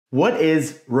What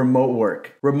is remote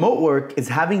work? Remote work is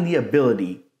having the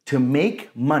ability to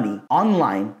make money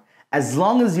online as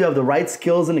long as you have the right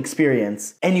skills and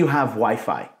experience and you have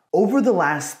Wi-Fi. Over the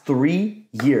last 3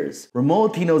 years,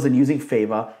 Remote Latinos and using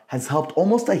FAVA has helped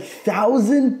almost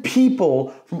 1,000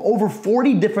 people from over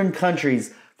 40 different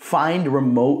countries find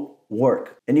remote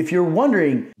work. And if you're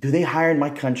wondering, do they hire in my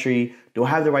country? Do I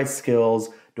have the right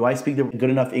skills? Do I speak good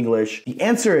enough English? The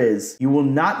answer is you will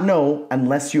not know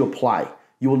unless you apply.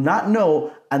 You will not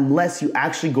know unless you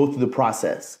actually go through the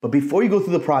process. But before you go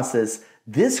through the process,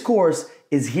 this course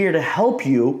is here to help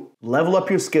you level up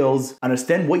your skills,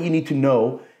 understand what you need to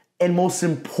know, and most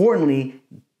importantly,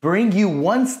 bring you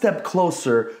one step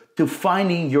closer to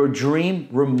finding your dream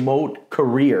remote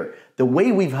career. The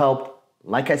way we've helped,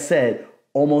 like I said,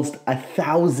 almost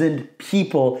 1,000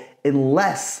 people in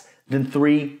less than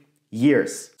 3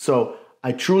 years. So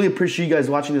I truly appreciate you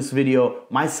guys watching this video.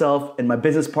 Myself and my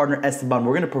business partner, Esteban,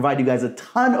 we're gonna provide you guys a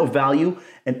ton of value,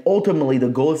 and ultimately the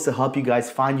goal is to help you guys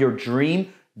find your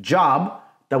dream job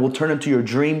that will turn into your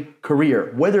dream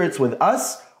career. Whether it's with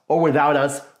us or without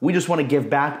us, we just wanna give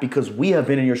back because we have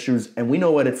been in your shoes and we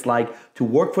know what it's like to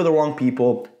work for the wrong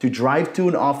people, to drive to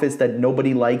an office that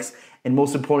nobody likes, and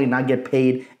most importantly, not get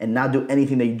paid and not do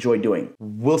anything that you enjoy doing.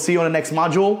 We'll see you on the next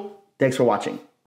module. Thanks for watching.